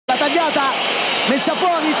tagliata, messa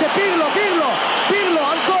fuori, c'è Pirlo,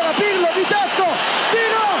 ancora Pirlo di tacco,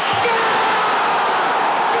 tiro, gol!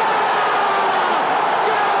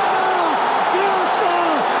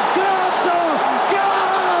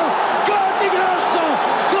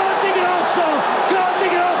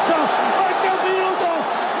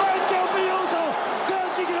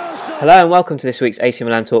 Hello and welcome to this week's AC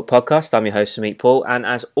Milan Talk podcast. I'm your host, Samit Paul, and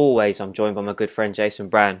as always, I'm joined by my good friend Jason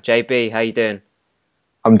Brown. JB, how you doing?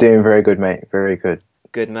 I'm doing very good, mate. Very good.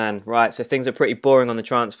 Good man. Right, so things are pretty boring on the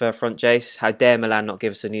transfer front, Jace. How dare Milan not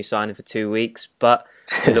give us a new signing for 2 weeks? But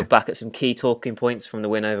we look back at some key talking points from the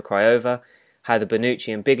win over Craiova, how the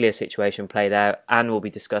Bonucci and Biglia situation played out, and we'll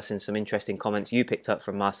be discussing some interesting comments you picked up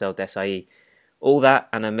from Marcel Desailly. All that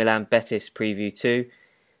and a Milan Betis preview too.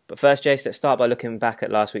 But first, Jace, let's start by looking back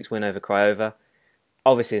at last week's win over Craiova.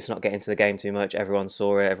 Obviously, it's not getting to the game too much. Everyone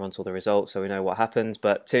saw it. Everyone saw the results, so we know what happened.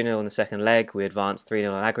 But 2-0 in the second leg. We advanced 3-0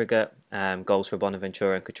 on aggregate. Goals for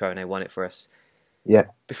Bonaventura and Cutrone won it for us. Yeah.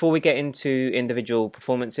 Before we get into individual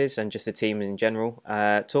performances and just the team in general,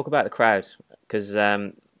 talk about the crowd. Because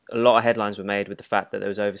a lot of headlines were made with the fact that there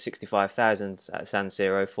was over 65,000 at San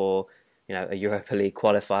Siro for a Europa League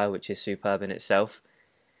qualifier, which is superb in itself.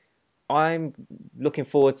 I'm looking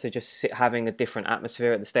forward to just having a different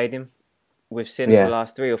atmosphere at the stadium. We've seen for the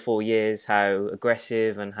last 3 or 4 years how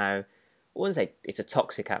aggressive and how, I wouldn't say it's a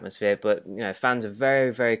toxic atmosphere, but fans are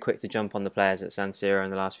very, very quick to jump on the players at San Siro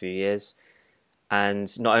in the last few years.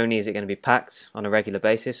 And not only is it going to be packed on a regular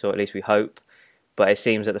basis, or at least we hope, but it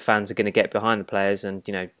seems that the fans are going to get behind the players and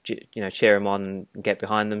cheer them on and get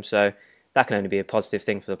behind them. So that can only be a positive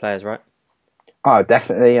thing for the players, right? Oh,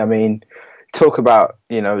 definitely. I mean, talk about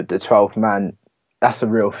the 12th man. That's a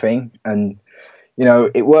real thing, and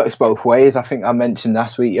it works both ways. I think I mentioned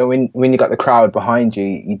last week, when you got the crowd behind you,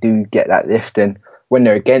 you do get that lift, and when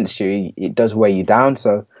they're against you, it does weigh you down.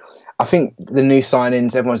 So I think the new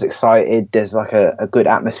signings, everyone's excited. There's like a good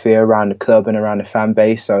atmosphere around the club and around the fan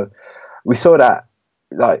base. So we saw that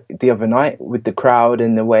like the other night with the crowd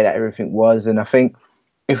and the way that everything was. And I think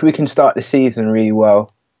if we can start the season really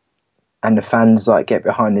well and the fans get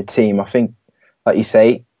behind the team, I think, like you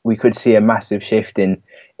say, we could see a massive shift in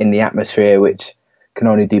the atmosphere, which can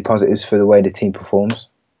only do positives for the way the team performs.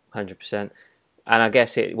 100%. And I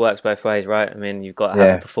guess it works both ways, right? I mean, you've got to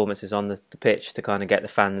have the performances on the pitch to kind of get the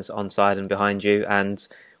fans on side and behind you. And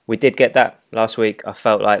we did get that last week. I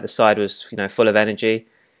felt like the side was, full of energy,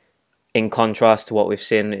 in contrast to what we've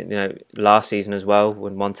seen, last season as well,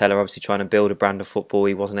 when Montella obviously trying to build a brand of football.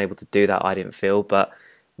 He wasn't able to do that, I didn't feel. But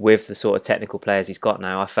with the sort of technical players he's got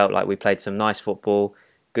now, I felt like we played some nice football,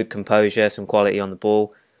 good composure, some quality on the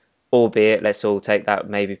ball. Albeit, let's all take that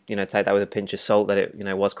take that with a pinch of salt that it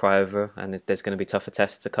was Craiova and there's going to be tougher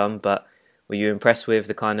tests to come. But were you impressed with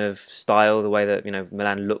the kind of style, the way that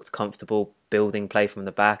Milan looked comfortable building play from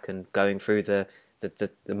the back and going through the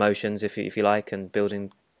motions, if you like, and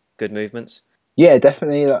building good movements? Yeah,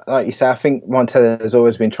 definitely. Like you say, I think Montella has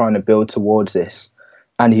always been trying to build towards this,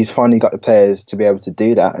 and he's finally got the players to be able to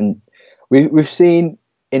do that. And we've seen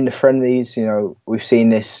in the friendlies, we've seen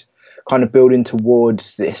this kind of building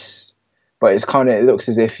towards this, but it looks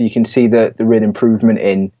as if you can see the real improvement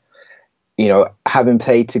in having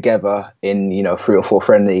played together in 3 or 4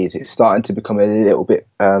 friendlies. It's starting to become a little bit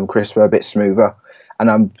crisper, a bit smoother, and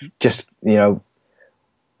I'm just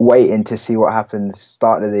waiting to see what happens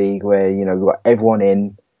start of the league, where we've got everyone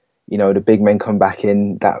in, the big men come back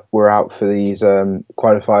in that were out for these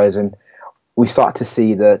qualifiers, and we start to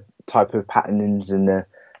see the type of patterns and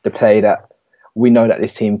the play that we know that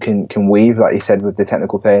this team can weave, like you said, with the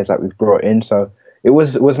technical players that we've brought in. So it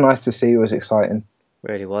was nice to see. It was exciting.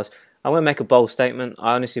 Really was. I want to make a bold statement.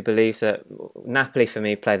 I honestly believe that Napoli, for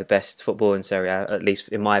me, play the best football in Serie A, at least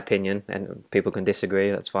in my opinion, and people can disagree,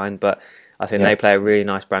 that's fine. But I think they play a really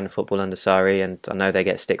nice brand of football under Sarri, and I know they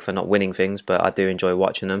get stick for not winning things, but I do enjoy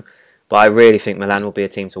watching them. But I really think Milan will be a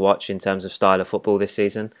team to watch in terms of style of football this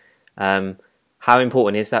season. How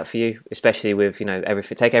important is that for you, especially with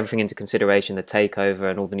take everything into consideration, the takeover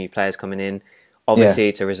and all the new players coming in? Obviously,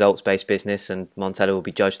 it's a results-based business, and Montella will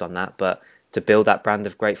be judged on that. But to build that brand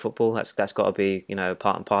of great football, that's got to be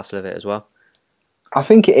part and parcel of it as well. I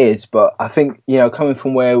think it is, but I think coming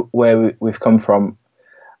from where we've come from,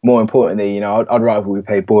 more importantly, I'd rather we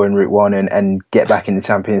play boring Route 1 and get back in the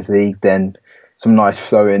Champions League than some nice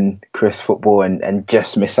flowing, crisp football and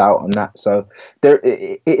just miss out on that. So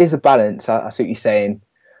it is a balance. I see what you're saying.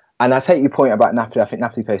 And I take your point about Napoli. I think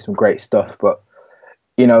Napoli plays some great stuff, but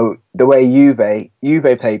the way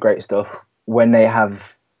Juve play great stuff when they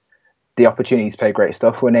have the opportunity to play great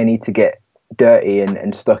stuff. When they need to get dirty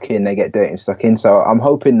and stuck in, they get dirty and stuck in. So I'm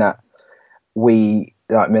hoping that we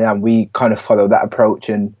like Milan, we kind of follow that approach,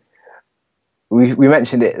 and we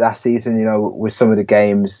mentioned it last season. You know, with some of the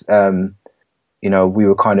games, you know, we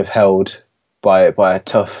were kind of held by a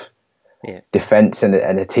tough defense and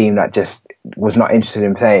a team that just was not interested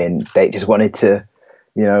in playing. They just wanted to,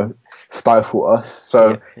 you know, stifle us.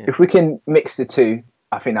 So if we can mix the two,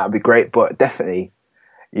 I think that would be great. But definitely,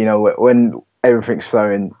 you know, when everything's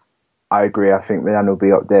flowing, I agree. I think Milan will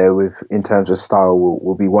be up there with, in terms of style,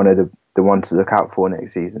 will be one of the ones to look out for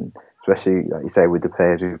next season, especially, like you say, with the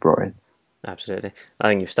players we've brought in. Absolutely. I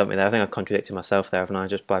think you've stumped me there. I think I contradicted myself there, haven't I,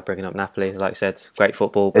 just by bringing up Napoli. Like I said, great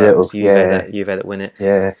football, but it's Juve that win it.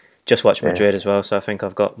 Yeah. Just watched Madrid as well, so I think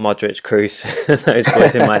I've got Modric, Cruz, those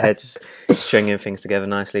boys in my head, just stringing things together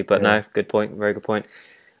nicely. But no, good point, very good point.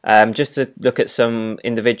 Just to look at some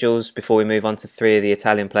individuals before we move on to three of the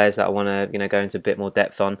Italian players that I want to go into a bit more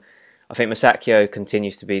depth on. I think Masaccio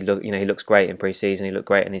continues to be, he looks great in pre-season. He looked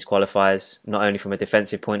great in these qualifiers, not only from a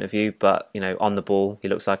defensive point of view, but on the ball, he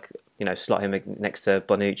looks like slot him next to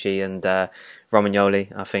Bonucci and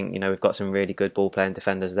Romagnoli. I think we've got some really good ball playing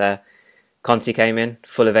defenders there. Conti came in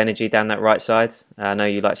full of energy down that right side. I know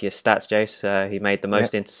you liked your stats, Jace. He made the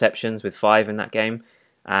most interceptions with 5 in that game,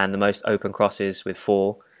 and the most open crosses with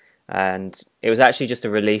 4. And it was actually just a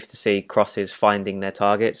relief to see crosses finding their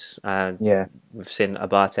targets. We've seen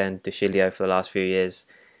Abate and De Sciglio for the last few years,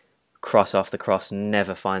 cross after cross,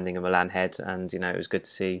 never finding a Milan head. And it was good to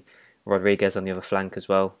see Rodriguez on the other flank as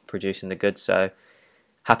well, producing the goods. So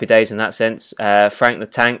happy days in that sense. Frank the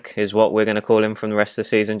Tank is what we're going to call him from the rest of the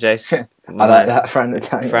season, Jace. I like that, Frank the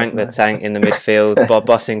Tank. Frank the Tank in the midfield,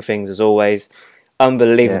 bossing things as always.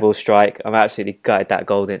 Unbelievable strike. I'm absolutely gutted that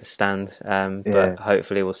goal didn't stand. But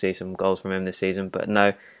hopefully we'll see some goals from him this season. But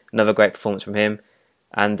no, another great performance from him.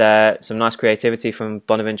 And some nice creativity from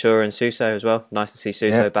Bonaventura and Suso as well. Nice to see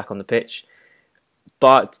Suso back on the pitch.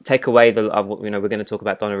 But take away we're going to talk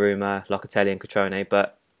about Donnarumma, Locatelli and Cutrone.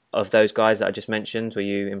 But of those guys that I just mentioned, were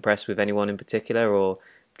you impressed with anyone in particular, or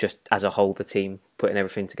just as a whole, the team putting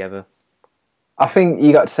everything together? I think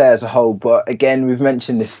you got to say as a whole, but again, we've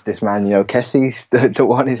mentioned this man, Kessie's the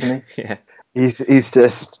one, isn't he? Yeah. He's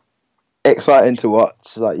just exciting to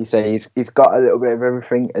watch. Like you say, he's got a little bit of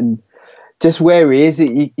everything, and just where he is,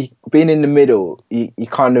 being in the middle, you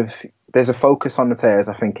kind of, there's a focus on the players,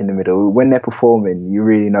 I think, in the middle. When they're performing, you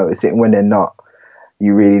really notice it, and when they're not,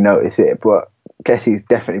 you really notice it. But Kessie's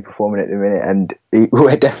definitely performing at the minute, and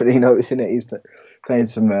we're definitely noticing it. He's playing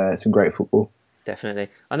some great football. Definitely.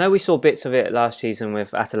 I know we saw bits of it last season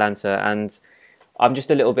with Atalanta, and I'm just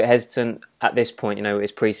a little bit hesitant at this point.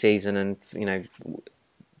 It's pre-season, and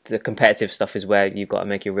the competitive stuff is where you've got to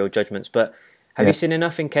make your real judgments. But have you seen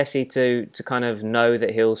enough in Kessie to kind of know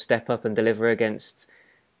that he'll step up and deliver against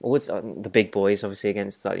the big boys, obviously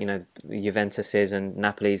against Juventus's and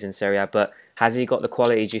Napoli's in Serie A? But has he got the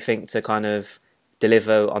quality, do you think, to kind of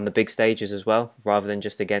deliver on the big stages as well, rather than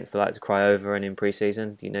just against the likes of Craiova and in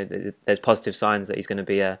pre-season? There's positive signs that he's going to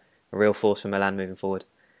be a real force for Milan moving forward.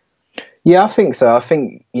 Yeah, I think so. I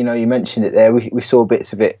think, you mentioned it there. We saw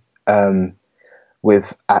bits of it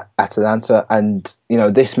with Atalanta, and,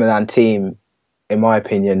 this Milan team, in my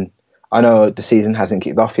opinion, I know the season hasn't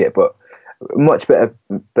kicked off yet, but much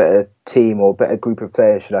better team, or better group of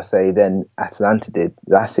players, should I say, than Atalanta did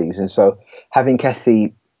last season. So having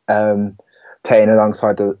Kessie playing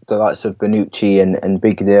alongside the likes of Bonucci and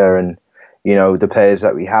Biglia and, the players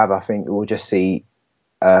that we have, I think we'll just see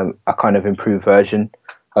a kind of improved version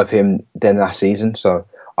of him than last season. So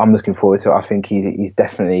I'm looking forward to it. I think he's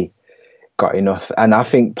definitely got enough. And I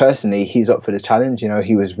think personally he's up for the challenge.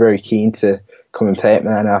 He was very keen to come and play at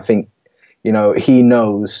Milan. And I think, he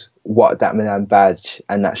knows what that Milan badge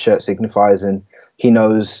and that shirt signifies. And he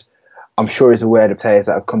knows, I'm sure he's aware of the players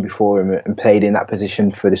that have come before him and played in that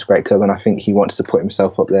position for this great club, and I think he wants to put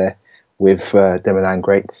himself up there with the Milan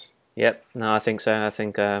greats. Yep, no, I think so. I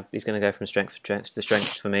think he's going to go from strength to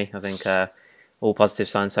strength for me. I think all positive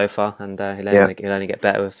signs so far, and he'll only get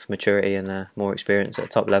better with maturity and more experience at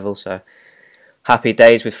the top level. So happy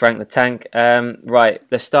days with Frank the Tank. Right,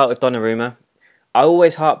 let's start with Donnarumma. I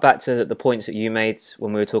always hark back to the points that you made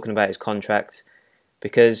when we were talking about his contract,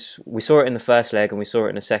 because we saw it in the first leg and we saw it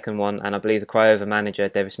in the second one, and I believe the Craiova manager,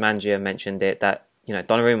 Davis Mangia, mentioned it, that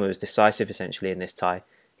Donnarumma was decisive essentially in this tie.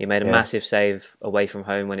 He made a massive save away from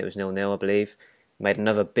home when it was 0-0, I believe. He made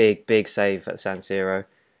another big save at San Siro.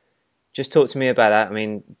 Just talk to me about that. I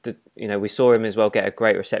mean, we saw him as well get a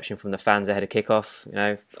great reception from the fans ahead of kickoff.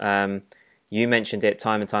 You mentioned it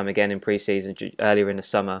time and time again in pre-season, earlier in the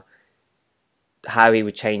summer, how he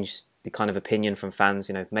would change the kind of opinion from fans.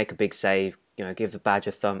 Make a big save, give the badge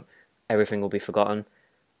a thump, everything will be forgotten.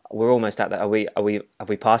 we're almost at that. Have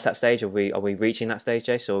we passed that stage? Are we reaching that stage,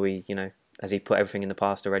 Jace? Or has he put everything in the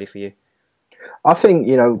past already for you? I think,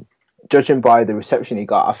 judging by the reception he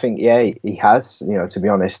got, I think, yeah, he has, to be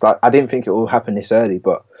honest. I didn't think it will happen this early,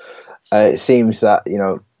 but it seems that,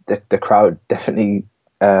 the crowd definitely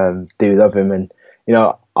do love him. And,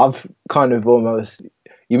 I've kind of almost,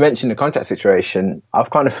 you mentioned the contract situation, I've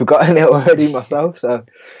kind of forgotten it already myself. So,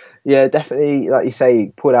 yeah, definitely, like you say,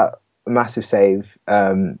 he put out a massive save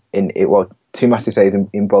two massive saves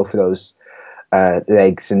in both of those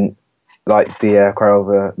legs. And like the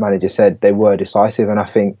Craiova manager said, they were decisive. And I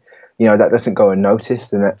think, that doesn't go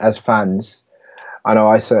unnoticed. And as fans, I know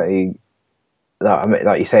I certainly,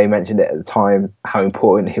 like you say, mentioned it at the time, how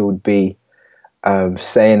important he would be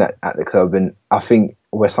staying at the club. And I think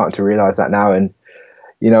we're starting to realise that now. And,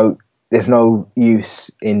 there's no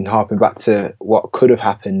use in harping back to what could have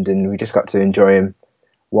happened. And we just got to enjoy him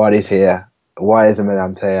while he's here, while he's a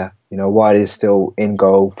Milan player, while he's still in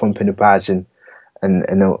goal, pumping the badge and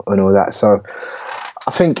all that. So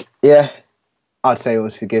I think, yeah, I'd say he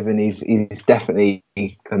was forgiven. He's definitely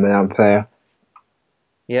a Milan player.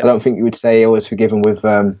 Yep. I don't think you would say he was forgiven with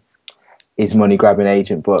his money grabbing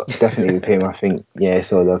agent, but definitely with him, I think, yeah,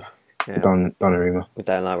 it's all love. Yeah. Donnarumma. We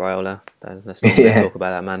don't like Raiola. Let's not really talk about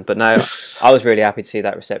that man. But no, I was really happy to see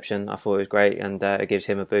that reception. I thought it was great, and it gives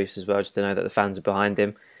him a boost as well, just to know that the fans are behind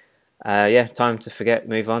him. Time to forget,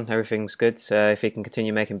 move on. Everything's good. If he can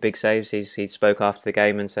continue making big saves, he spoke after the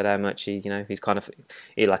game and said how much he's kind of,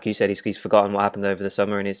 like you said, he's forgotten what happened over the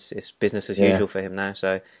summer, and it's business as usual for him now.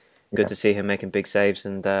 So good to see him making big saves,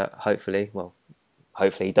 and hopefully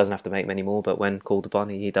he doesn't have to make many more, but when called upon,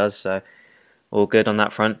 he does. So all good on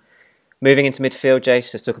that front. Moving into midfield,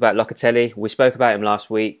 Jace, let's talk about Locatelli. We spoke about him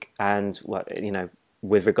last week, and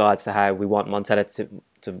with regards to how we want Montella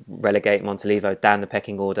to relegate Montalivo down the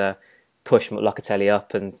pecking order, push Locatelli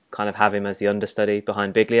up, and kind of have him as the understudy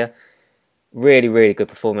behind Biglia. Really, really good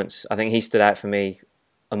performance. I think he stood out for me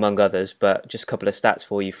among others, but just a couple of stats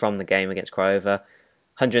for you from the game against Craiova.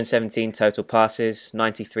 117 total passes,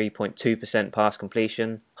 93.2% pass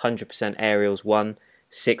completion, 100% aerials won,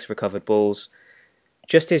 6 recovered balls.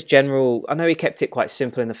 Just his general, I know he kept it quite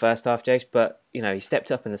simple in the first half, Jace, but he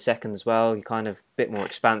stepped up in the second as well. He kind of a bit more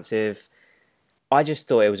expansive. I just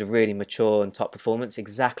thought it was a really mature and top performance,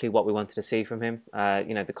 exactly what we wanted to see from him.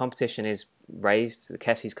 The competition is raised.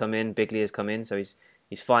 Kessie's come in, Biglia's come in, so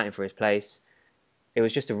he's fighting for his place. It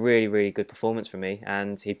was just a really, really good performance for me,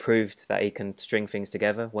 and he proved that he can string things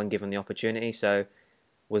together when given the opportunity. So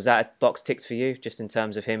was that a box ticked for you, just in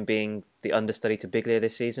terms of him being the understudy to Biglia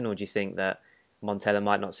this season, or do you think that Montella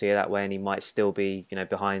might not see it that way and he might still be,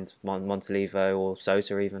 behind Montalivo or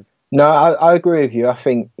Sosa even? No, I agree with you. I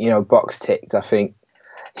think, box ticked. I think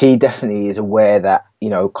he definitely is aware that,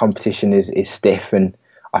 competition is stiff, and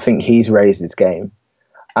I think he's raised his game.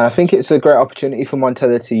 And I think it's a great opportunity for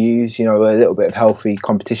Montella to use, a little bit of healthy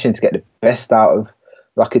competition to get the best out of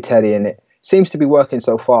Locatelli, and it seems to be working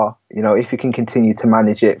so far. If you can continue to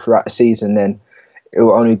manage it throughout the season, then it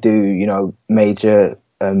will only do, major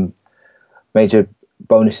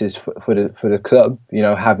bonuses for the club,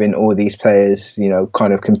 having all these players,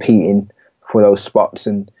 kind of competing for those spots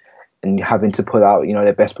and having to put out,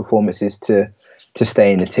 their best performances to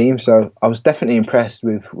stay in the team. So I was definitely impressed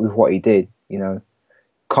with what he did.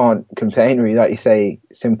 Can't complain really, like you say,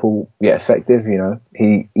 simple yet effective.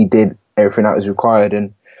 He did everything that was required,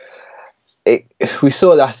 and we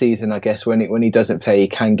saw last season, I guess, when he doesn't play, he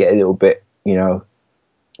can get a little bit,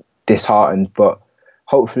 disheartened, but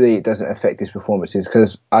hopefully it doesn't affect his performances,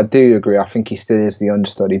 because I do agree, I think he still is the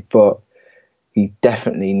understudy, but he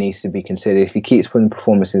definitely needs to be considered. If he keeps putting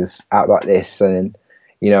performances out like this, and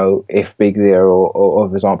if Biglia or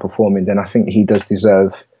others aren't performing, then I think he does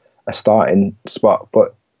deserve a starting spot.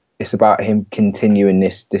 But it's about him continuing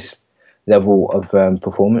this level of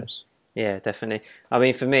performance. Yeah, definitely. I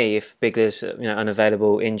mean, for me, if Biglia's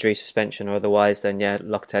unavailable, injury, suspension, or otherwise, then yeah,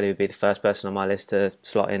 Locatelli would be the first person on my list to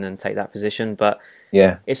slot in and take that position. But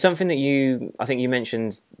yeah, it's something that I think you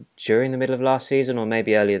mentioned during the middle of last season, or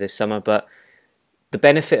maybe earlier this summer. But the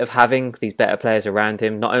benefit of having these better players around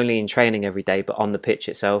him, not only in training every day, but on the pitch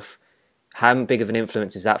itself, how big of an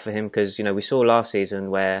influence is that for him? Because we saw last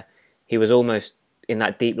season where he was almost in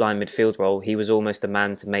that deep line midfield role, he was almost a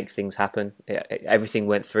man to make things happen. Everything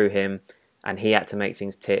went through him, and he had to make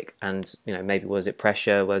things tick. And maybe was it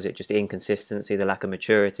pressure? Was it just the inconsistency, the lack of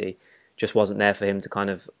maturity? Just wasn't there for him to kind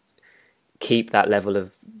of keep that level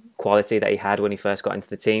of quality that he had when he first got into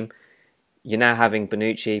the team. You're now having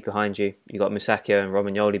Bonucci behind you. You've got Musacchio and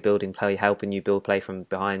Romagnoli building play, helping you build play from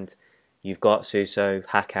behind. You've got Suso,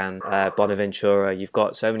 Hakan, Bonaventura. You've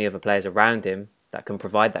got so many other players around him that can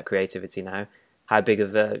provide that creativity now. How big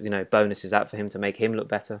of a bonus is that for him to make him look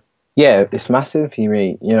better? Yeah, it's massive.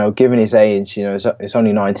 Given his age, it's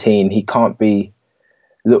only 19. He can't be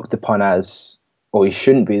looked upon as, or he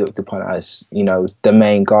shouldn't be looked upon as, the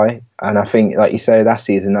main guy. And I think, like you say, that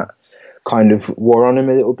season that kind of wore on him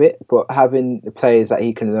a little bit. But having the players that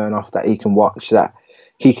he can learn off, that he can watch, that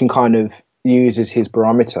he can kind of use as his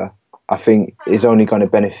barometer, I think is only going to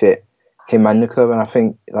benefit him and the club. And I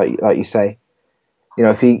think, like you say,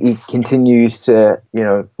 if he continues to,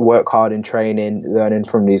 work hard in training, learning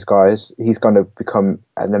from these guys, he's going to become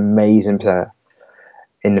an amazing player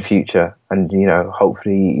in the future. And,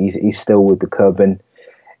 hopefully he's still with the club. And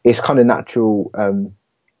it's kind of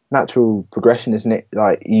natural progression, isn't it?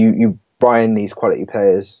 Like you buying these quality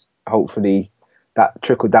players, hopefully that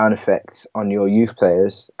trickle down effect on your youth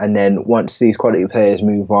players. And then once these quality players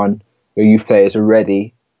move on, your youth players are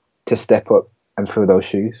ready to step up and fill those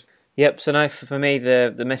shoes. Yep, so now for me,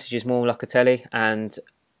 the message is more Locatelli and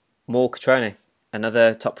more Cutrone.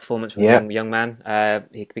 Another top performance from a young man.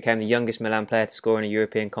 He became the youngest Milan player to score in a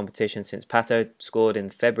European competition since Pato scored in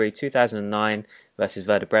February 2009 versus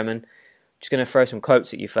Werder Bremen. Just going to throw some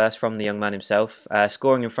quotes at you first from the young man himself.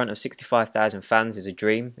 Scoring in front of 65,000 fans is a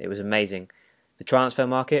dream. It was amazing. The transfer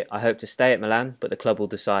market, I hope to stay at Milan, but the club will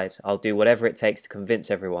decide. I'll do whatever it takes to convince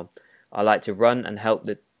everyone. I like to run and help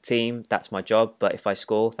the team, that's my job, but if I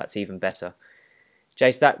score, that's even better.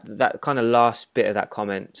 Jace, that kind of last bit of that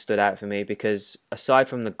comment stood out for me because aside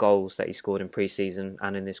from the goals that he scored in pre-season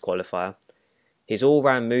and in this qualifier, his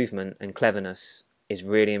all-round movement and cleverness is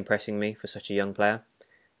really impressing me for such a young player.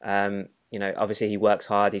 Obviously he works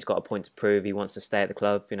hard, he's got a point to prove, he wants to stay at the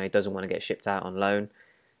club, he doesn't want to get shipped out on loan.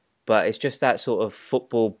 But it's just that sort of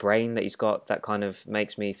football brain that he's got that kind of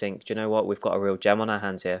makes me think, do you know what, we've got a real gem on our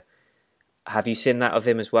hands here. Have you seen that of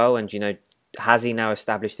him as well? And, has he now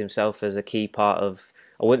established himself as a key part of,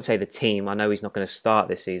 I wouldn't say the team, I know he's not going to start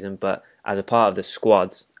this season, but as a part of the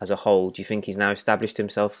squad as a whole, do you think he's now established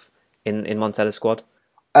himself in Montella's squad?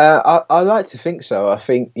 I like to think so. I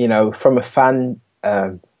think, from a fan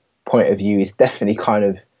point of view, he's definitely kind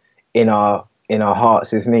of in our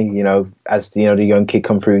hearts, isn't he? As the young kid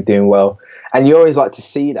come through doing well. And you always like to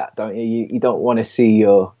see that, don't you? You don't want to see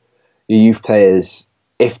your youth players,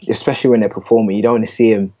 especially when they're performing, you don't want to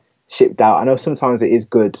see them shipped out. I know sometimes it is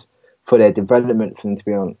good for their development for them to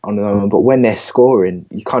be on the loan, but when they're scoring,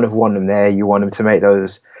 you kind of want them there. You want them to make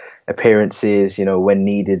those appearances, when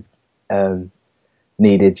needed, to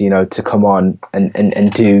come on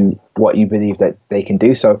and do what you believe that they can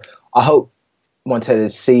do. So I hope Montella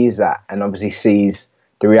sees that and obviously sees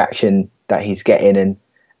the reaction that he's getting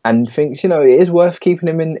and thinks, it is worth keeping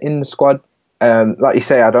him in the squad. Like you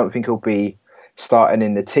say, I don't think he'll be starting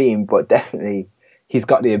in the team, but definitely he's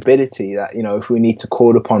got the ability that, if we need to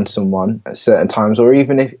call upon someone at certain times, or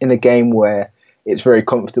even if in a game where it's very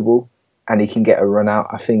comfortable and he can get a run out,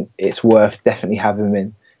 I think it's worth definitely having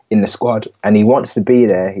him in the squad. And he wants to be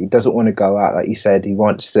there. He doesn't want to go out, like you said. He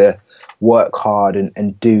wants to work hard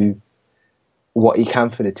and do what he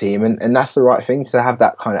can for the team. And that's the right thing, to have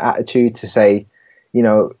that kind of attitude to say,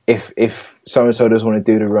 if so-and-so doesn't want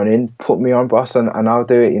to do the run-in, put me on, boss, and I'll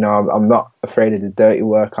do it. I'm not afraid of the dirty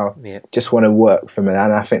work. I just want to work for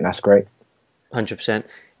Milan. I think that's great. 100%.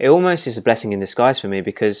 It almost is a blessing in disguise for me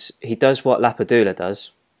because he does what Lapadula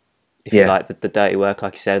does, if you like, the dirty work,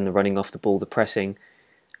 like you said, and the running off the ball, the pressing.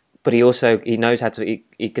 But he knows how to,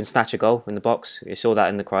 he can snatch a goal in the box. You saw that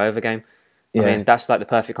in the Craiova game. I mean, that's like the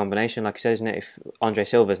perfect combination, like you said, isn't it? If Andre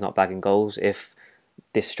Silva's not bagging goals, if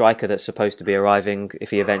this striker that's supposed to be arriving,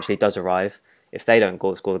 if he eventually does arrive, if they don't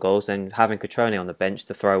score the goals, then having Cutrone on the bench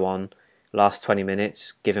to throw on last 20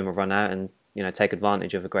 minutes, give him a run out and, take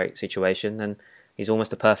advantage of a great situation, then he's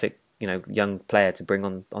almost a perfect, young player to bring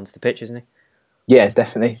onto the pitch, isn't he? Yeah,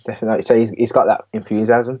 definitely. Like so he's got that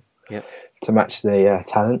enthusiasm to match the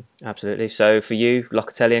talent. Absolutely. So for you,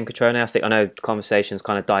 Locatelli and Cutrone, I know conversations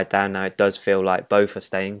kind of died down now. It does feel like both are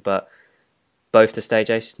staying, but both to stay,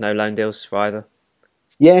 Jace? No loan deals for either?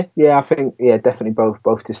 Yeah, I think definitely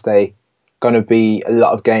both to stay. Going to be a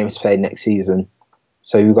lot of games played next season,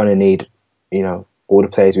 so we're going to need all the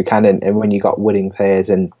players we can. And when you got winning players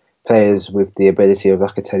and players with the ability of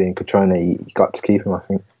Locatelli and Cutrone, you got to keep them, I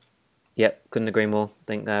think. Yep, couldn't agree more. I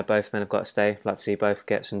think both men have got to stay. Like to see both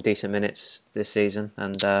get some decent minutes this season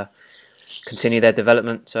and continue their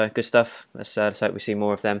development. So good stuff. Let's hope we see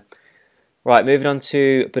more of them. Right, moving on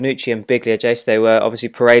to Bonucci and Biglia, Jace. They were obviously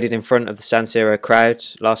paraded in front of the San Siro crowd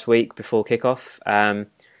last week before kickoff.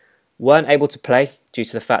 Weren't able to play due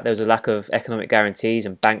to the fact there was a lack of economic guarantees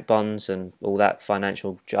and bank bonds and all that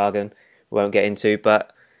financial jargon we won't get into.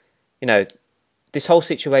 But, This whole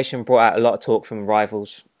situation brought out a lot of talk from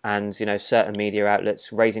rivals and, you know, certain media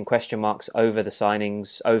outlets raising question marks over the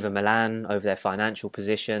signings, over Milan, over their financial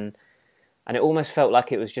position. And it almost felt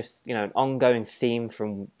like it was just, you know, an ongoing theme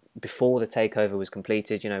from before the takeover was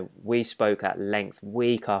completed. You know, we spoke at length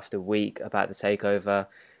week after week about the takeover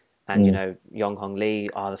and, you know, Yong Hong Lee,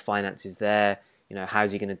 are the finances there? You know,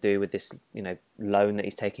 how's he going to do with this, you know, loan that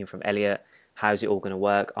he's taking from Elliott? How's it all going to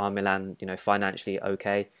work? Are Milan, you know, financially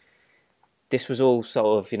okay? This was all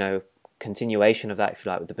sort of, you know, continuation of that, if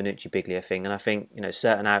you like, with the Bonucci Biglia thing. And I think, you know,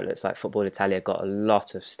 certain outlets like Football Italia got a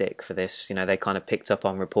lot of stick for this. You know, they kind of picked up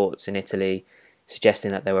on reports in Italy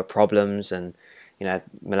suggesting that there were problems, and, you know,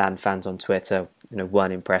 Milan fans on Twitter, you know,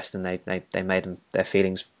 weren't impressed, and they made their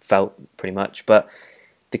feelings felt pretty much. But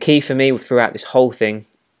the key for me throughout this whole thing,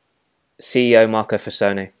 CEO Marco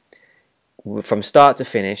Fasone, from start to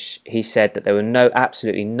finish, he said that there were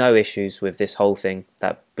absolutely no issues with this whole thing,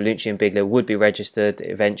 that Bonucci and Biglia would be registered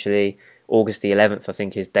eventually. August the 11th, I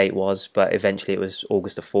think his date was, but eventually it was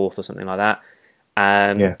August the 4th or something like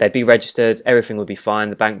that. They'd be registered, everything would be fine,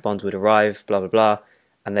 the bank bonds would arrive, blah, blah, blah,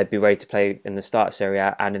 and they'd be ready to play in the start of Serie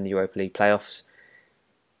A and in the Europa League playoffs.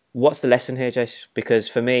 What's the lesson here, Jace? Because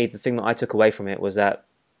for me, the thing that I took away from it was that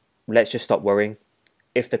let's just stop worrying.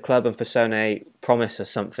 If the club and Fasone promise us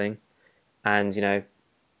something, and, you know,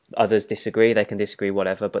 others disagree, they can disagree,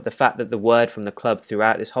 whatever. But the fact that the word from the club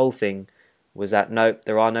throughout this whole thing was that, no,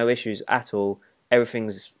 there are no issues at all,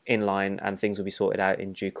 everything's in line and things will be sorted out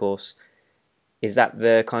in due course. Is that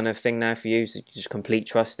the kind of thing now for you? Just complete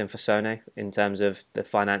trust in Fasone in terms of the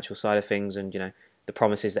financial side of things and, you know, the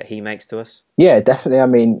promises that he makes to us? Yeah, definitely. I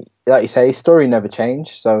mean, like you say, his story never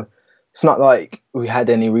changed. So it's not like we had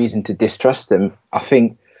any reason to distrust him. I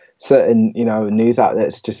think certain, you know, news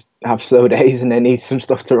outlets just have slow days and they need some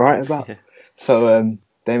stuff to write about. Yeah. So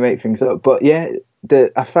they make things up. But yeah,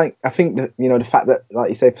 I think that, you know, the fact that, like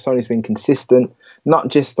you say, Fasone's been consistent, not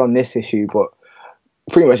just on this issue, but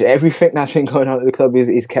pretty much everything that's been going on at the club,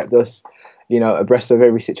 he's kept us, you know, abreast of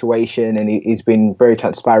every situation, and he's been very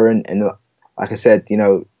transparent. And like I said, you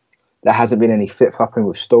know, there hasn't been any flip-flopping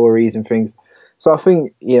with stories and things. So I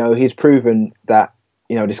think, you know, he's proven that,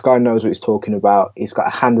 you know, this guy knows what he's talking about. He's got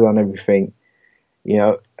a handle on everything, you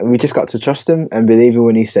know, and we just got to trust him and believe him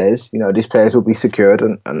when he says, you know, these players will be secured,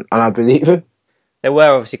 and I believe him. There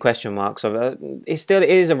were obviously question marks. It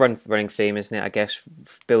is a running theme, isn't it? I guess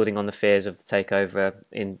building on the fears of the takeover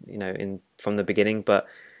from the beginning. But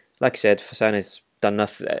like I said, Fasone's done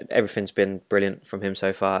nothing. Everything's been brilliant from him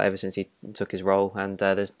so far ever since he took his role, and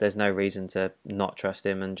there's no reason to not trust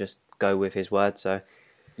him and just go with his word. So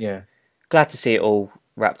yeah, glad to see it all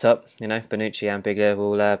wrapped up. You know, Bonucci and Biglia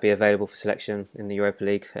will be available for selection in the Europa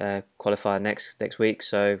League qualifier next week.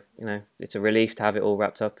 So, you know, it's a relief to have it all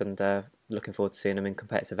wrapped up, and looking forward to seeing them in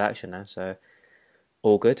competitive action now. So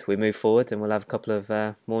all good. We move forward, and we'll have a couple of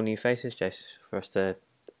more new faces, Jace, for us to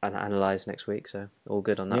analyse next week. So all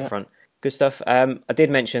good on that front. Good stuff. I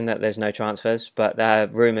did mention that there's no transfers, but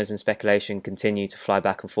rumours and speculation continue to fly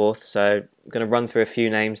back and forth. So I'm going to run through a few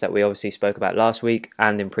names that we obviously spoke about last week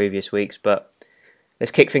and in previous weeks. But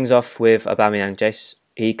let's kick things off with Aubameyang, Jace.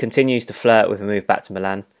 He continues to flirt with a move back to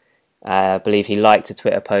Milan. I believe he liked a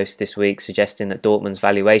Twitter post this week suggesting that Dortmund's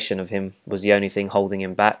valuation of him was the only thing holding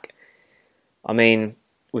him back. I mean,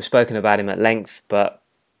 we've spoken about him at length, but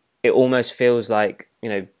it almost feels like, you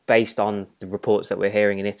know, based on the reports that we're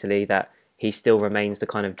hearing in Italy, that he still remains the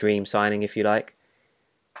kind of dream signing, if you like.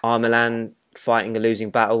 Are Milan fighting a losing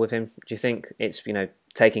battle with him? Do you think it's, you know,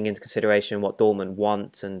 taking into consideration what Dortmund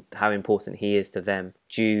want and how important he is to them?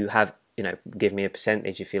 Do you have, you know, give me a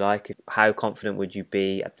percentage, if you like. How confident would you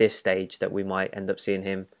be at this stage that we might end up seeing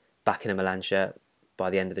him back in a Milan shirt by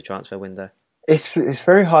the end of the transfer window? It's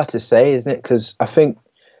very hard to say, isn't it? Because I think,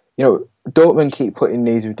 you know, Dortmund keep putting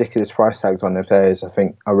these ridiculous price tags on their players. I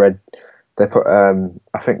think I read they put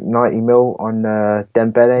I think 90 mil on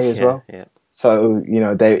Dembele as well. Yeah. So, you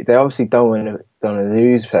know, they obviously don't want to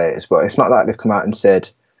lose players, but it's not like they've come out and said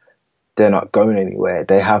they're not going anywhere.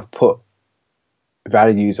 They have put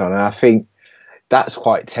values on, and I think that's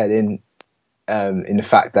quite telling in the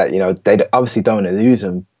fact that, you know, they obviously don't want to lose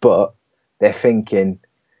them, but they're thinking,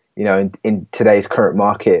 you know, in today's current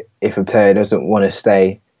market, if a player doesn't want to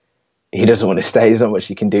stay, he doesn't want to stay. There's not much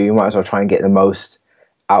you can do. You might as well try and get the most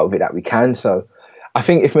out of it that we can. So I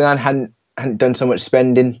think if Milan hadn't done so much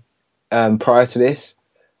spending prior to this,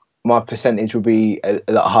 my percentage would be a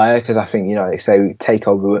lot higher, because I think, you know, like say we take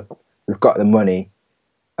over, we've got the money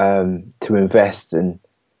to invest, and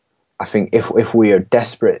I think if we are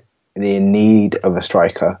desperately in need of a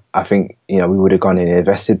striker, I think, you know, we would have gone in and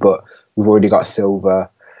invested, but we've already got Silva.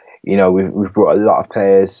 we've brought a lot of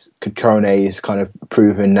players. Cutrone is kind of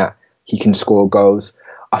proven that he can score goals.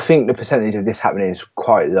 I think the percentage of this happening is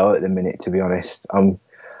quite low at the minute, to be honest. I'm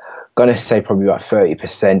gonna say probably about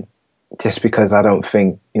 30%, just because I don't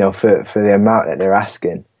think, for the amount that they're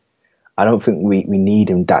asking, I don't think we need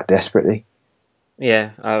him that desperately.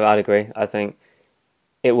 Yeah, I'd agree. I think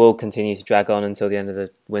it will continue to drag on until the end of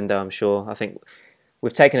the window, I'm sure. I think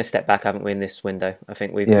we've taken a step back, haven't we, in this window? I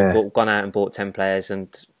think we've gone out and bought 10 players, and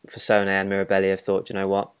Forza and Mirabelli have thought, you know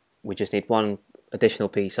what, we just need one additional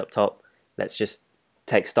piece up top. Let's just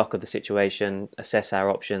take stock of the situation, assess our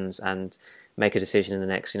options, and make a decision in the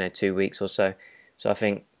next 2 weeks or so. So I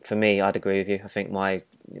think, for me, I'd agree with you. I think my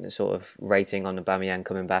sort of rating on Aubameyang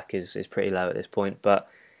coming back is pretty low at this point, but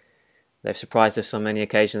they've surprised us on many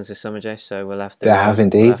occasions this summer, Jay, so we'll have to... They have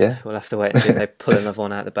indeed, we'll have to wait and see if they pull another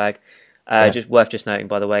one out of the bag. Just worth noting,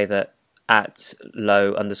 by the way, that at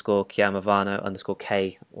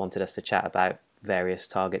 @low_Chiamavano_K wanted us to chat about various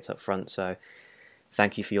targets up front, so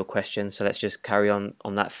thank you for your question. So let's just carry on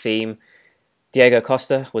that theme. Diego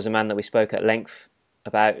Costa was a man that we spoke at length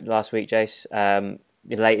about last week, Jace.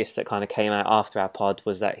 The latest that kind of came out after our pod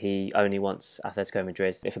was that he only wants Atletico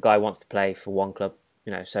Madrid. If a guy wants to play for one club,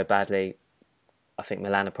 so badly, I think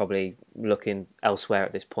Milan are probably looking elsewhere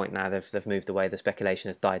at this point now. They've moved away. The speculation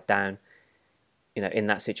has died down. In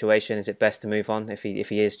that situation, is it best to move on if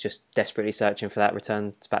he is just desperately searching for that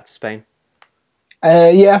return back to Spain?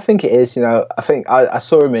 Yeah, I think it is. I think I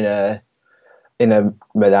saw him in a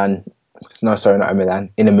Milan. No, sorry, not a Milan.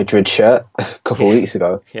 In a Madrid shirt a couple of weeks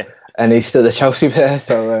ago. Yeah. And he's still a Chelsea player,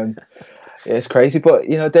 so it's crazy. But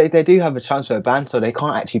they do have a transfer ban, so they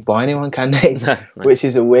can't actually buy anyone, can they? No. Which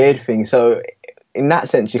is a weird thing. So in that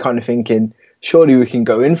sense, you're kind of thinking, surely we can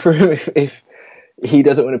go in for him if he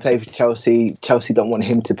doesn't want to play for Chelsea. Chelsea don't want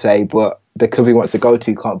him to play, but the club he wants to go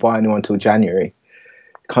to can't buy anyone until January.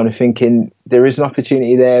 Kind of thinking there is an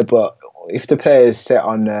opportunity there, but if the player is set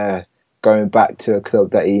on going back to a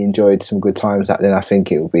club that he enjoyed some good times at, then I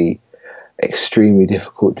think it will be extremely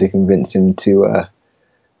difficult to convince him to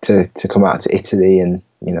come out to Italy and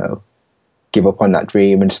give up on that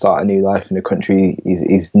dream and start a new life in a country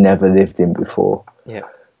he's never lived in before. Yeah.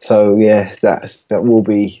 So yeah, that will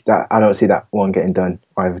be that. I don't see that one getting done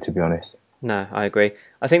either, to be honest. No, I agree.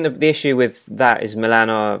 I think the issue with that is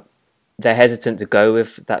Milan they're hesitant to go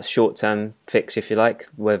with that short-term fix, if you like.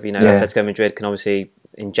 Whether Atletico Madrid can obviously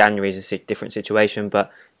in January is a different situation,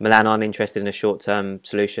 but Milan aren't interested in a short-term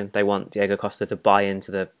solution. They want Diego Costa to buy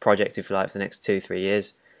into the project, if you like, for the next 2-3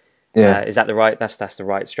 years. Yeah, is that the right? That's the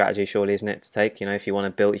right strategy, surely, isn't it? To take, if you want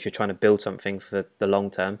to build, if you're trying to build something for the long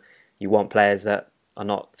term, you want players that are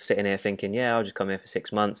not sitting here thinking, yeah, I'll just come here for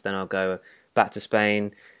 6 months, then I'll go back to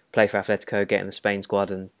Spain, play for Atletico, get in the Spain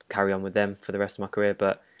squad, and carry on with them for the rest of my career.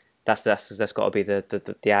 But that's got to be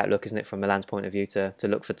the outlook, isn't it, from Milan's point of view, to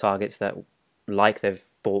look for targets that, like they've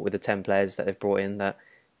bought with the 10 players that they've brought in, that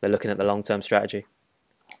they're looking at the long term strategy.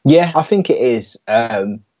 Yeah, I think it is.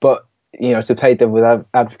 But to play devil's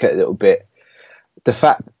advocate a little bit, the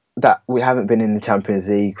fact that we haven't been in the Champions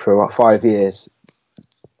League for about 5 years,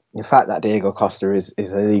 the fact that Diego Costa is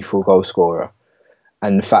a lethal goal scorer,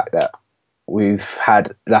 and the fact that we've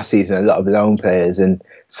had last season a lot of loan players, and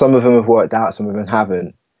some of them have worked out, some of them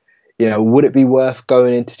haven't. Would it be worth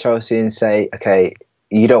going into Chelsea and say, okay,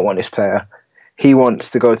 you don't want this player, he wants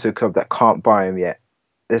to go to a club that can't buy him yet,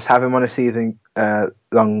 let's have him on a season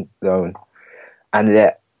long loan, and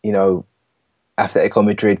let Atletico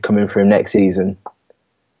Madrid come in for him next season?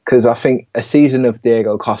 Because I think a season of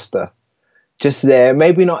Diego Costa just there,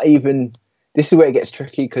 maybe not even, this is where it gets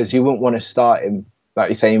tricky, because you wouldn't want to start him, like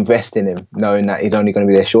you say, invest in him knowing that he's only going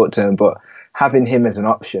to be there short term, but having him as an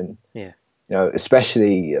option,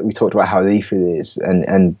 especially we talked about how lethal he is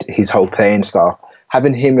and his whole playing style,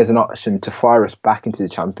 having him as an option to fire us back into the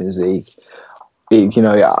Champions League,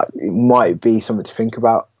 it might be something to think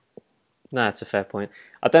about. No, it's a fair point.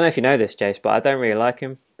 I don't know if you know this, Jace, but I don't really like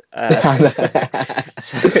him. This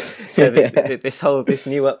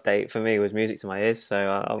new update for me was music to my ears, so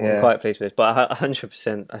I'm quite pleased with it. But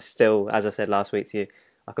 100%, I still, as I said last week to you,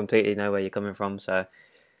 I completely know where you're coming from. So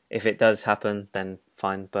if it does happen, then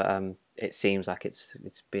fine. But it seems like it's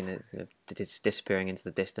disappearing into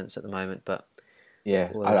the distance at the moment. But I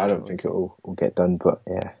don't think it will get done. But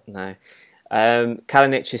yeah, no.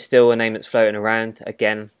 Kalinic is still a name that's floating around.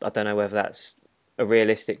 Again, I don't know whether that's a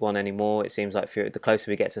realistic one anymore. It seems like the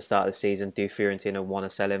closer we get to the start of the season, do Fiorentina want to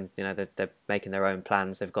sell him? They're making their own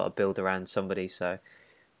plans. They've got to build around somebody. So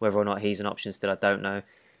whether or not he's an option still, I don't know.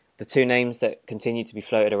 The two names that continue to be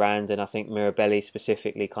floated around, and I think Mirabelli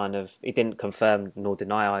specifically he didn't confirm nor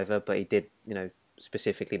deny either, but he did,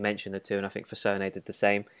 specifically mention the two, and I think Fasone did the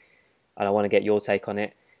same. and I want to get your take on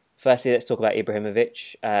it. Firstly, let's talk about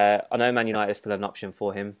Ibrahimovic. I know Man United is still an option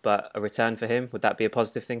for him, but a return for him, would that be a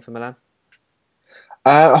positive thing for Milan?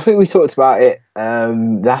 I think we talked about it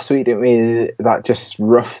last week, didn't we? That just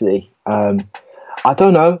roughly. I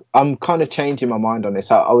don't know. I'm kind of changing my mind on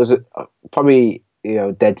this. I was probably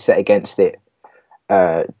dead set against it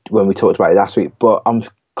when we talked about it last week, but I'm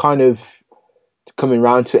kind of coming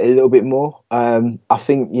round to it a little bit more. I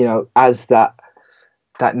think as that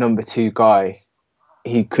number 2 guy,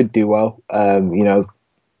 he could do well.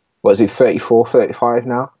 What is it, 34, 35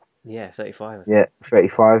 now? Yeah, 35. Yeah,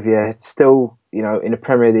 35. Yeah, still, in the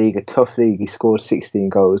Premier League, a tough league, he scored 16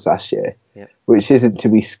 goals last year, which isn't to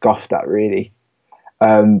be scoffed at, really.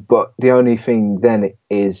 But the only thing then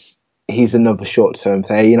is he's another short-term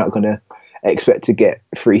player. You're not going to expect to get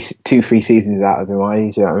 2-3 seasons out of him, are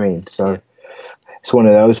you? Do you know what I mean? So it's one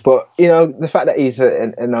of those. But, the fact that he's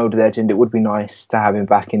an older legend, it would be nice to have him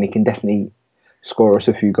back, and he can definitely score us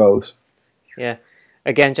a few goals. Yeah.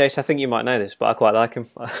 Again, Jace, I think you might know this, but I quite like him.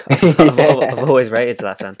 I've always rated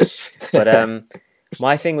Zlatan. But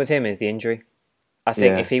my thing with him is the injury. I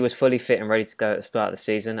think if he was fully fit and ready to go at the start of the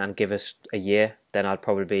season and give us a year, then I'd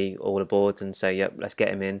probably be all aboard and say, yep, let's get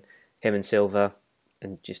him in, him and Silva,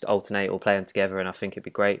 and just alternate or play them together, and I think it'd be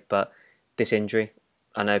great. But this injury,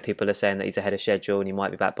 I know people are saying that he's ahead of schedule and he might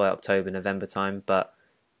be back by October, November time, but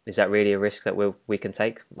is that really a risk that we can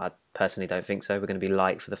take? I personally don't think so. We're going to be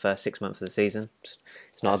light for the first 6 months of the season.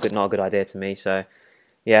 It's not a good idea to me. So,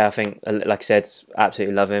 yeah, I think, like I said,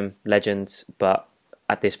 absolutely love him, legend. But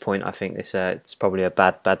at this point, I think it's probably a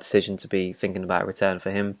bad decision to be thinking about a return for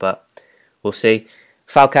him. But we'll see.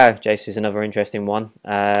 Falcao, Jace, is another interesting one.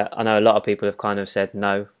 I know a lot of people have kind of said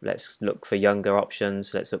no. Let's look for younger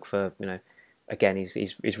options. Let's look for again,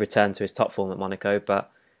 he's returned to his top form at Monaco, but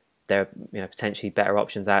there are potentially better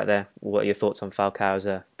options out there. What are your thoughts on Falcao as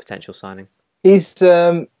a potential signing? He's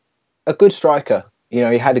a good striker. He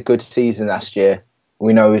had a good season last year.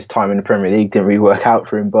 We know his time in the Premier League didn't really work out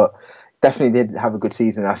for him, but definitely did have a good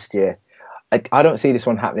season last year. I don't see this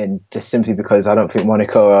one happening just simply because I don't think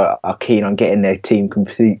Monaco are keen on getting their team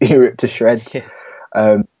completely ripped to shreds.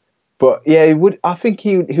 Yeah. But yeah, he would. I think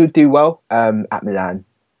he would do well at Milan.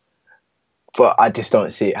 But I just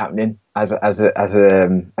don't see it happening as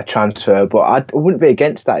a transfer. But I wouldn't be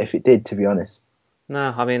against that if it did, to be honest.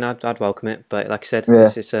 No, I mean I'd welcome it. But like I said,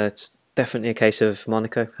 it's definitely a case of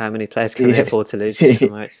Monaco. How many players can they afford to lose?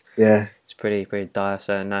 It's pretty dire.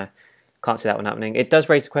 So no, can't see that one happening. It does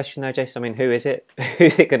raise the question though, Jason. I mean, who is it?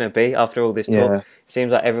 Who's it going to be after all this talk? It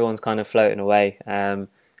seems like everyone's kind of floating away, and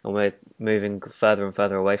we're moving further and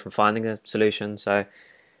further away from finding a solution. So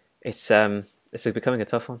it's becoming a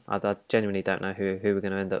tough one. I genuinely don't know who we're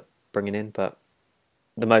going to end up bringing in, but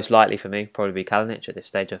the most likely for me probably be Kalinic at this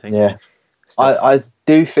stage, I think. Yeah, I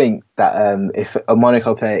do think that if a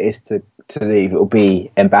Monaco player is to leave, it will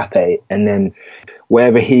be Mbappe, and then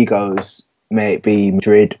wherever he goes, may it be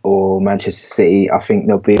Madrid or Manchester City, I think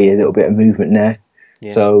there'll be a little bit of movement there.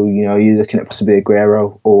 Yeah. So you're looking at possibly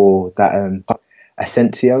Aguero or that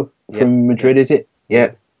Asensio from Madrid, is it?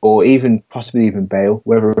 Yeah, or possibly even Bale.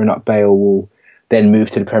 Whether or not Bale will then move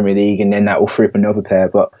to the Premier League, and then that will free up another player.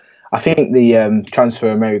 But I think the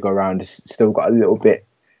transfer merry-go-round has still got a little bit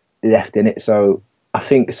left in it. So I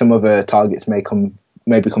think some other targets may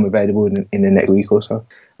become available in the next week or so.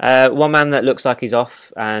 One man that looks like he's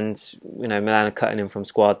off, and Milan are cutting him from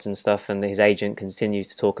squads and stuff, and his agent continues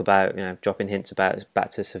to talk about dropping hints about back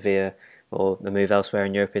to Sevilla or the move elsewhere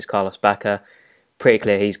in Europe, is Carlos Bacca. Pretty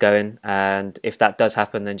clear he's going, and if that does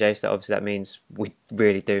happen, then Jace, that means we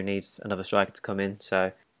really do need another striker to come in.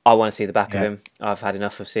 So I want to see the back of him. I've had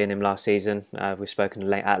enough of seeing him last season. We've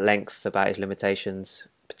spoken at length about his limitations,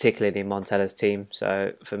 particularly in Montella's team.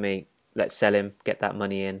 So for me, let's sell him, get that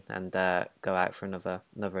money in, and go out for another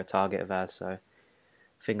target of ours. So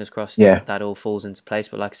fingers crossed that all falls into place.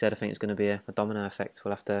 But like I said, I think it's going to be a domino effect.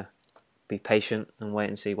 We'll have to be patient and wait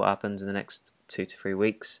and see what happens in the next 2 to 3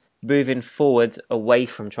 weeks. Moving forward, away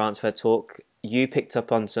from transfer talk, you picked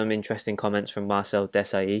up on some interesting comments from Marcel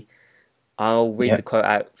Desailly. I'll read the quote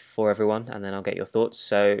out for everyone and then I'll get your thoughts.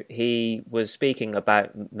 So he was speaking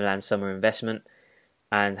about Milan's summer investment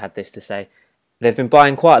and had this to say: "They've been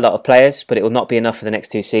buying quite a lot of players, but it will not be enough for the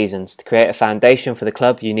next 2 seasons. To create a foundation for the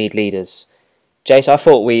club, you need leaders." Jace, I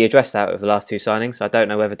thought we addressed that with the last 2 signings. I don't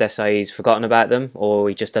know whether Desailly's forgotten about them or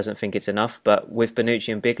he just doesn't think it's enough. But with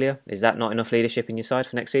Bonucci and Biglia, is that not enough leadership in your side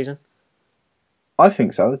for next season? I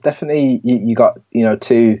think so. Definitely, you got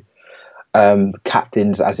 2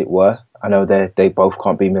 captains, as it were. I know they both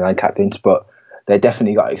can't be Milan captains, but they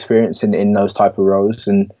definitely got experience in those type of roles.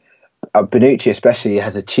 And Bonucci especially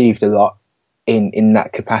has achieved a lot in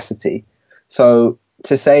that capacity. So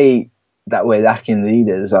to say that we're lacking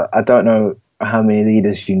leaders, I don't know how many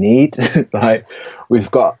leaders you need. Like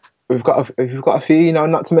we've got a few, you know,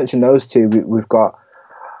 not to mention those two. We've got,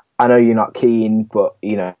 I know you're not keen, but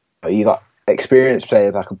you know, you got experienced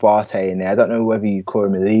players like a Barté in there. I don't know whether you call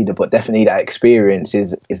him a leader, but definitely that experience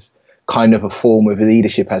is kind of a form of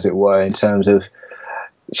leadership, as it were, in terms of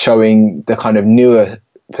showing the kind of newer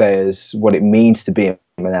players what it means to be a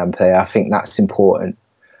Milan player. I think that's important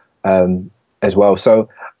as well. So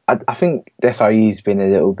I think Desai's been a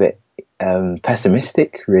little bit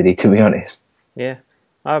pessimistic, really, to be honest. Yeah,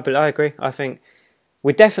 I agree. I think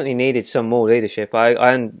we definitely needed some more leadership.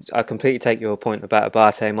 I completely take your point about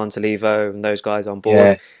Abate, Montalivo, and those guys on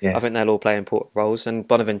board. Yeah. I think they'll all play important roles. And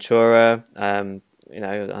Bonaventura, you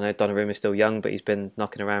know, I know Donnarumma is still young, but he's been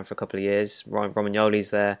knocking around for a couple of years.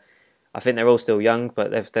 Romagnoli's there. I think they're all still young,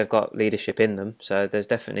 but they've got leadership in them. So there's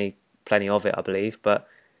definitely plenty of it, I believe. But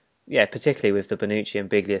yeah, particularly with the Bonucci and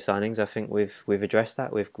Biglia signings, I think we've addressed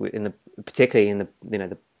that. Particularly in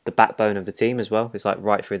the backbone of the team as well. It's like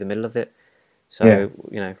right through the middle of it. So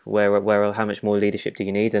you know, where how much more leadership do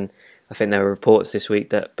you need? And I think there were reports this week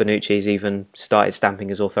that Bonucci's even started stamping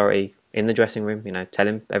his authority in the dressing room. You know,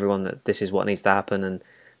 telling everyone that this is what needs to happen and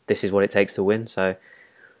this is what it takes to win. So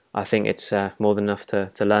I think it's more than enough to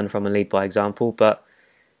learn from and lead by example. But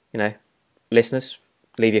you know, listeners,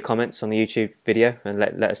 leave your comments on the YouTube video and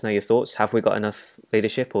let us know your thoughts. Have we got enough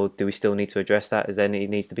leadership, or do we still need to address that? Is there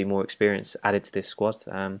needs to be more experience added to this squad?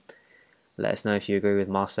 Let us know if you agree with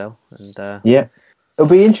Marcel. And yeah, it'll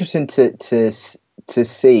be interesting to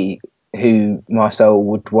see who Marcel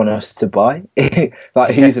would want us to buy,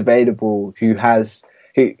 like who's available, who is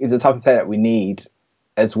the type of player that we need,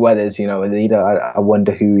 as well as, you know, a leader. I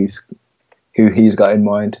wonder who he's got in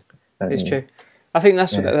mind. It's true. I think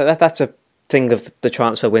that's a thing of the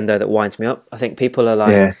transfer window that winds me up. I think people are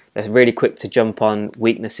like they're really quick to jump on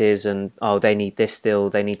weaknesses and they need this still.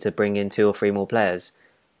 They need to bring in 2 or 3 more players.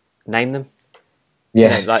 Name them.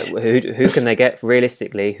 Yeah, you know, like who can they get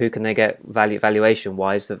realistically? Who can they get valuation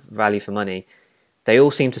wise? The value for money. They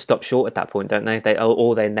all seem to stop short at that point, don't they?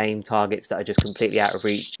 They name targets that are just completely out of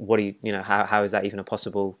reach. What do you know? How is that even a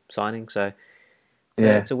possible signing? So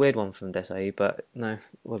it's a weird one from Desai, but no,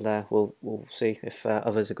 we'll see if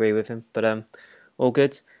others agree with him. But all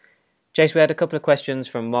good. Jace, we had a couple of questions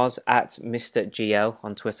from Moz at Mr. GL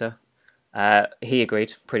on Twitter. He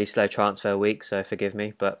agreed. Pretty slow transfer week, so forgive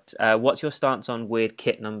me. But what's your stance on weird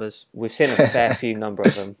kit numbers? We've seen a fair few number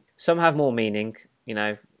of them. Some have more meaning. You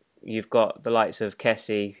know, you've got the likes of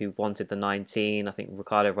Kessie, who wanted the 19. I think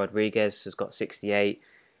Ricardo Rodriguez has got 68.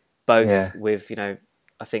 Both with, you know,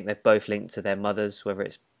 I think they're both linked to their mothers, whether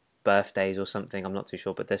it's birthdays or something. I'm not too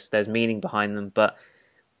sure, but there's meaning behind them. But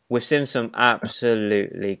we've seen some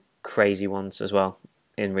absolutely crazy ones as well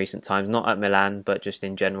in recent times, not at Milan, but just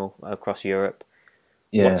in general across Europe.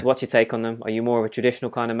 Yeah. What's your take on them? Are you more of a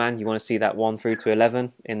traditional kind of man? You want to see that 1 through to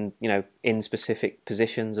 11 in specific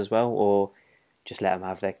positions as well, or just let them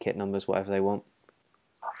have their kit numbers, whatever they want?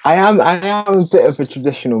 I am a bit of a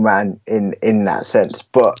traditional man in that sense,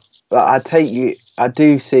 but I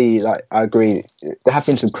do see, like, I agree, there have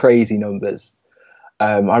been some crazy numbers.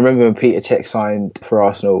 I remember when Peter Cech signed for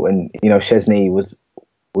Arsenal, and you know Szczesny was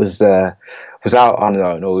out on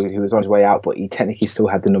loan, or he was on his way out, but he technically still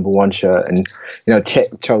had the number 1 shirt. And you know,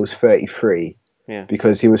 Cech chose 33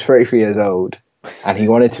 because he was 33 years old and he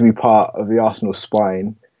wanted to be part of the Arsenal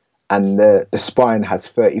spine. And the spine has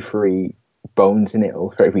 33 bones in it,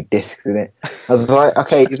 or 33 discs in it. I was like,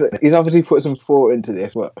 okay, he's obviously put some thought into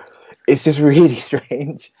this, but it's just really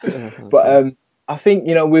strange. But I think,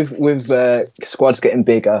 you know, with squads getting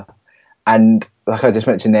bigger, and like I just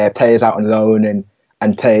mentioned there, players out on loan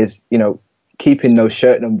and players, you know, keeping those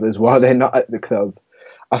shirt numbers while they're not at the club.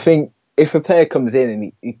 I think if a player comes in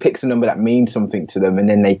and he picks a number that means something to them and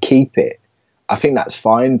then they keep it, I think that's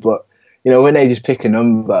fine. But, you know, when they just pick a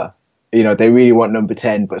number, you know, they really want number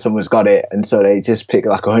 10, but someone's got it, and so they just pick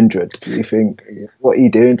like 100. You think, what are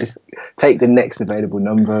you doing? Just take the next available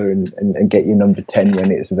number and get your number 10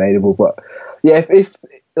 when it's available. But yeah, if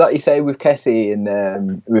like you say, with Kessie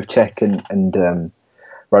and with Cech and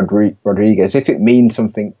Rodriguez, if it means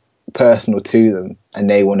something personal to them and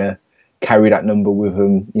they want to carry that number with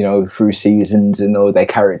them, you know, through seasons, and or they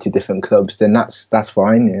carry it to different clubs, then that's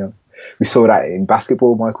fine. You know, we saw that in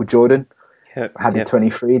basketball. Michael Jordan had the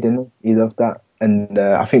 23, didn't he? He loved that. And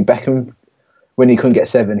I think Beckham, when he couldn't get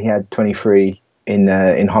 7, he had 23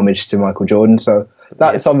 in homage to Michael Jordan. So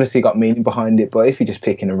that's obviously got meaning behind it. But if you're just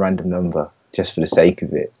picking a random number just for the sake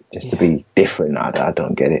of it, just to be different, I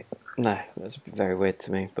don't get it. No, that's very weird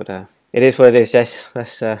to me, but it is what it is, Jess.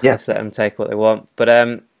 Let's let them take what they want. But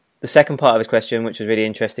the second part of his question, which was really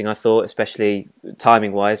interesting, I thought, especially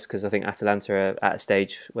timing-wise, because I think Atalanta are at a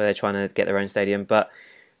stage where they're trying to get their own stadium. But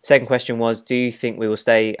second question was, do you think we will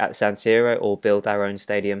stay at San Siro or build our own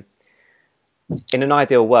stadium? In an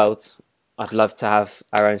ideal world, I'd love to have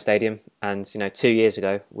our own stadium. And 2 years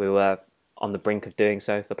ago, we were on the brink of doing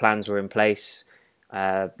so. The plans were in place. We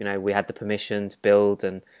had the permission to build,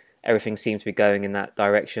 and everything seemed to be going in that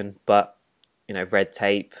direction. But red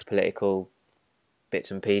tape, political bits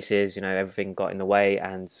and pieces, everything got in the way,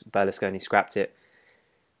 and Berlusconi scrapped it.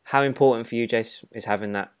 How important for you, Jace, is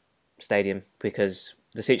having that stadium? Because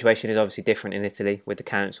the situation is obviously different in Italy, with the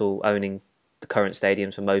council owning the current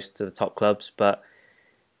stadiums for most of the top clubs, but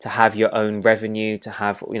to have your own revenue, to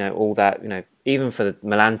have all that, even for the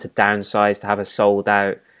Milan to downsize, to have a sold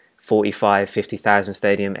out 50,000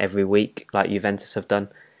 stadium every week like Juventus have done,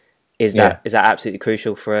 is that absolutely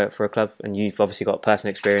crucial for a club? And you've obviously got personal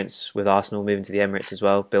experience with Arsenal moving to the Emirates as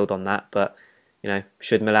well. Build on that, but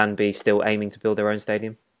should Milan be still aiming to build their own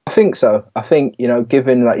stadium? I think so. I think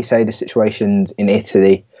given, like you say, the situations in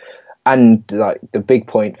Italy, and like the big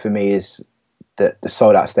point for me is that the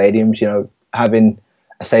sold out stadiums. Having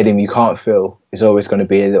a stadium you can't fill is always going to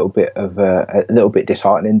be a little bit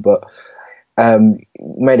disheartening. But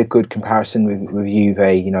made a good comparison with Juve.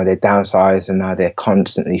 They're downsized and now they're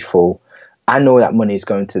constantly full, and all that money is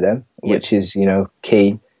going to them, which is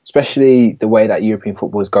key. Especially the way that European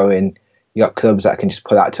football is going. You got clubs that can just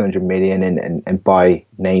pull out 200 million and buy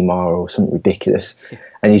Neymar or something ridiculous,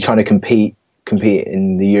 and you're trying to compete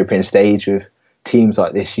in the European stage with teams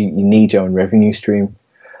like this. You need your own revenue stream.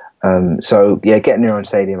 Getting your own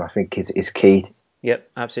stadium, I think, is key.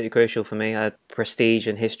 Yep, absolutely crucial for me. Prestige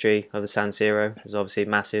and history of the San Siro is obviously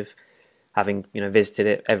massive. Having visited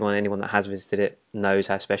it, anyone that has visited it knows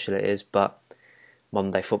how special it is. But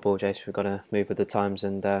modern day football, Jace, we've got to move with the times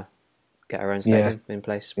and get our own stadium in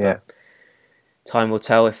place. But time will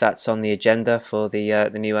tell if that's on the agenda for the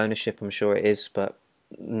new ownership. I'm sure it is, but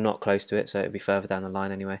not close to it, so it'll be further down the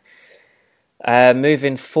line anyway.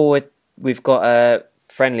 Moving forward, we've got a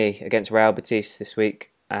friendly against Real Betis this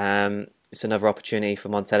week. It's another opportunity for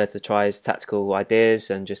Montella to try his tactical ideas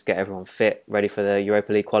and just get everyone fit, ready for the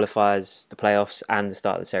Europa League qualifiers, the playoffs, and the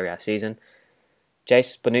start of the Serie A season.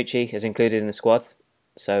 Jace Bonucci is included in the squad,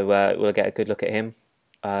 so we'll get a good look at him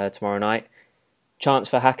tomorrow night. Chance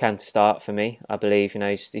for Hakan to start for me. I believe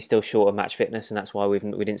he's still short of match fitness, and that's why we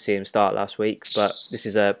didn't see him start last week. But this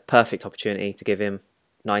is a perfect opportunity to give him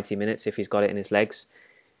 90 minutes if he's got it in his legs.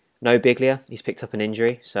 No Biglia, he's picked up an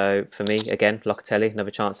injury. So for me, again, Locatelli,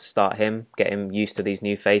 another chance to start him, get him used to these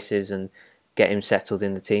new faces and get him settled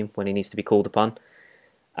in the team when he needs to be called upon.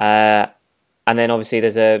 And then obviously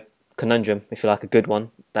there's a conundrum, if you like, a good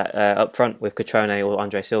one, that up front with Cutrone or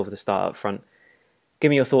Andre Silva to start up front.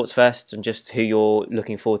 Give me your thoughts first and just who you're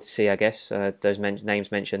looking forward to see, I guess. Those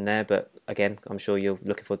names mentioned there, but again, I'm sure you're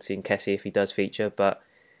looking forward to seeing Kessie if he does feature, but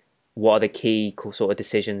what are the key sort of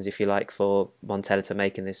decisions, if you like, for Montella to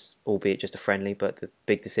make in this, albeit just a friendly, but the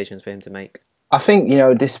big decisions for him to make? I think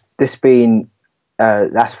this being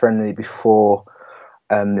last friendly before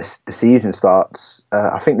the season starts.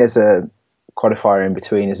 I think there's a qualifier in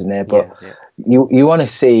between, isn't there? But you want to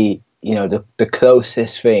see the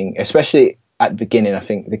closest thing, especially at the beginning. I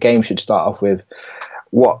think the game should start off with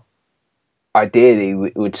what ideally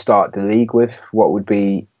we would start the league with. What would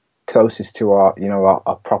be closest to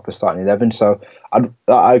our proper starting 11. So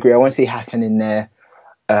I agree. I want to see Hakan in there,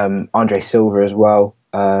 Andre Silva as well.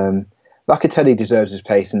 Locatelli deserves his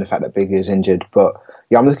place in the fact that Biglia is injured, but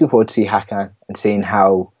I'm looking forward to see Hakan and seeing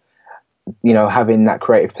how having that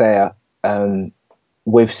creative player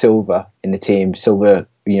with Silva in the team, Silva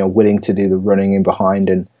willing to do the running in behind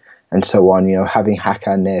and so on. Having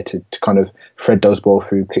Hakan there to kind of thread those ball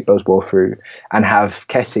through, pick those ball through, and have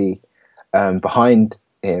Kessie behind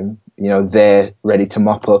him, they're ready to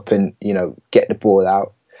mop up and, get the ball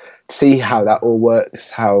out. See how that all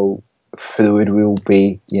works, how fluid we will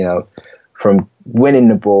be, from winning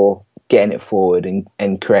the ball, getting it forward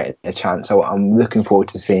and creating a chance. So I'm looking forward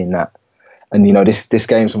to seeing that. And, this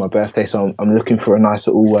game's on my birthday, so I'm looking for a nice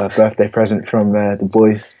little birthday present from the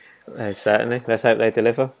boys. Certainly. Let's hope they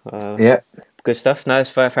deliver. Good stuff. No,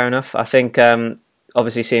 it's fair enough. I think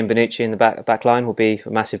obviously seeing Bonucci in the back line will be a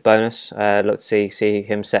massive bonus. Look to see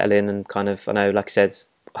him settle in and kind of, I know, like I said,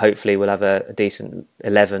 hopefully we'll have a decent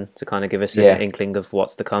 11 to kind of give us an inkling of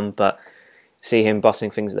what's to come. But see him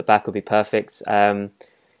bossing things at the back would be perfect.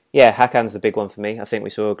 Hakan's the big one for me. I think we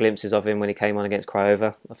saw glimpses of him when he came on against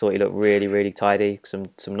Craiova. I thought he looked really, really tidy.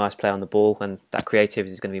 Some nice play on the ball, and that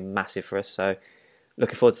creativity is going to be massive for us. So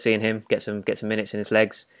looking forward to seeing him get some minutes in his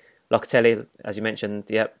legs. Locatelli, as you mentioned,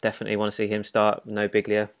 yep, definitely want to see him start. No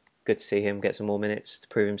Biglia, good to see him get some more minutes to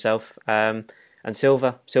prove himself. And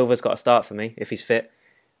Silva's got to start for me if he's fit.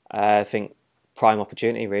 I think prime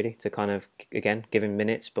opportunity really to kind of again give him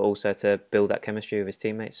minutes, but also to build that chemistry with his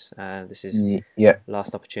teammates. This is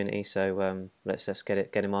last opportunity, so let's just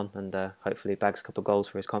get him on and hopefully bags a couple of goals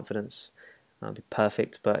for his confidence. That'll be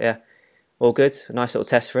perfect. But yeah, all good. A nice little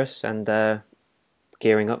test for us, and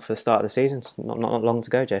gearing up for the start of the season. It's not long to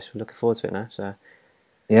go, Jess. We're looking forward to it now. So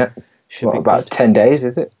yeah, should be about good. 10 days,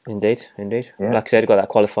 is it? Indeed. Yeah. Like I said, got that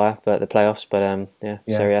qualifier, but the playoffs. But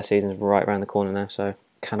Serie A season's right around the corner now, so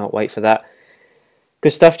cannot wait for that.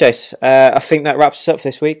 Good stuff, Jace. I think that wraps us up for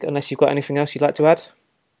this week. Unless you've got anything else you'd like to add?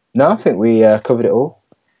 No, I think we covered it all.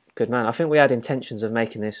 Good man. I think we had intentions of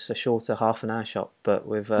making this a shorter half-an-hour shot, but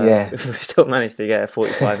we've still managed to get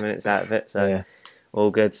 45 minutes out of it. So all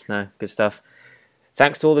good. No, good stuff.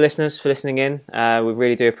 Thanks to all the listeners for listening in. We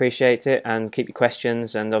really do appreciate it, and keep your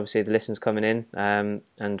questions and obviously the listeners coming in.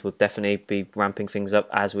 And we'll definitely be ramping things up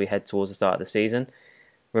as we head towards the start of the season.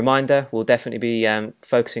 Reminder, we'll definitely be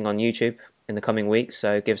focusing on YouTube in the coming weeks,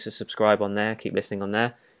 so give us a subscribe on there, keep listening on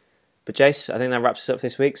there. But Jace, I think that wraps us up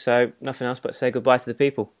this week, so nothing else but say goodbye to the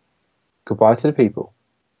people. Goodbye to the people.